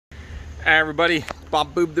Hi everybody,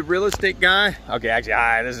 Bob Boob the real estate guy. Okay, actually,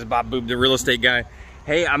 hi, this is Bob Boob the real estate guy.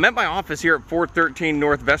 Hey, I'm at my office here at 413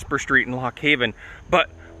 North Vesper Street in Lock Haven,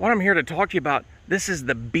 but what I'm here to talk to you about, this is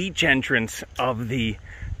the beach entrance of the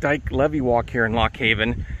Dyke Levee Walk here in Lock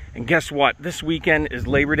Haven. And guess what? This weekend is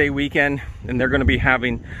Labor Day weekend, and they're gonna be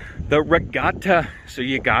having the regatta. So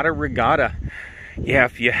you gotta regatta. Yeah,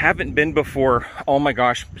 if you haven't been before, oh my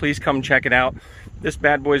gosh, please come check it out. This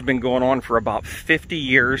bad boy's been going on for about 50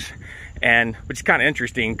 years, and which is kind of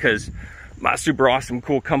interesting because my super awesome,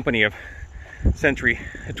 cool company of Century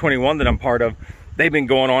 21 that I'm part of, they've been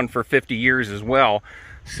going on for 50 years as well.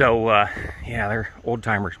 So yeah, they're old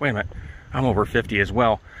timers. Wait a minute, I'm over 50 as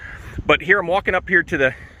well. But here I'm walking up here to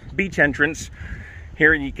the beach entrance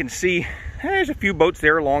here, and you can see there's a few boats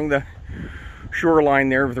there along the shoreline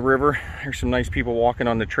there of the river. There's some nice people walking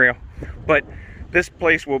on the trail, but this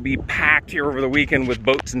place will be packed here over the weekend with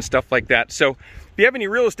boats and stuff like that. So if you have any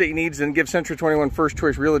real estate needs, then give Century 21 First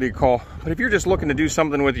Choice Realty a call. But if you're just looking to do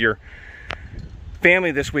something with your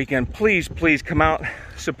family this weekend, please come out,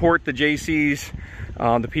 support the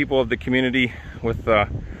JCs, the people of the community with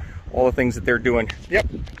all the things that they're doing. Yep,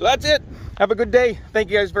 so that's it. Have a good day. Thank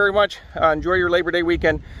you guys very much. Enjoy your Labor Day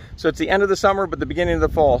weekend. So it's the end of the summer, but the beginning of the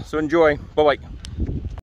fall. So enjoy. Bye-bye.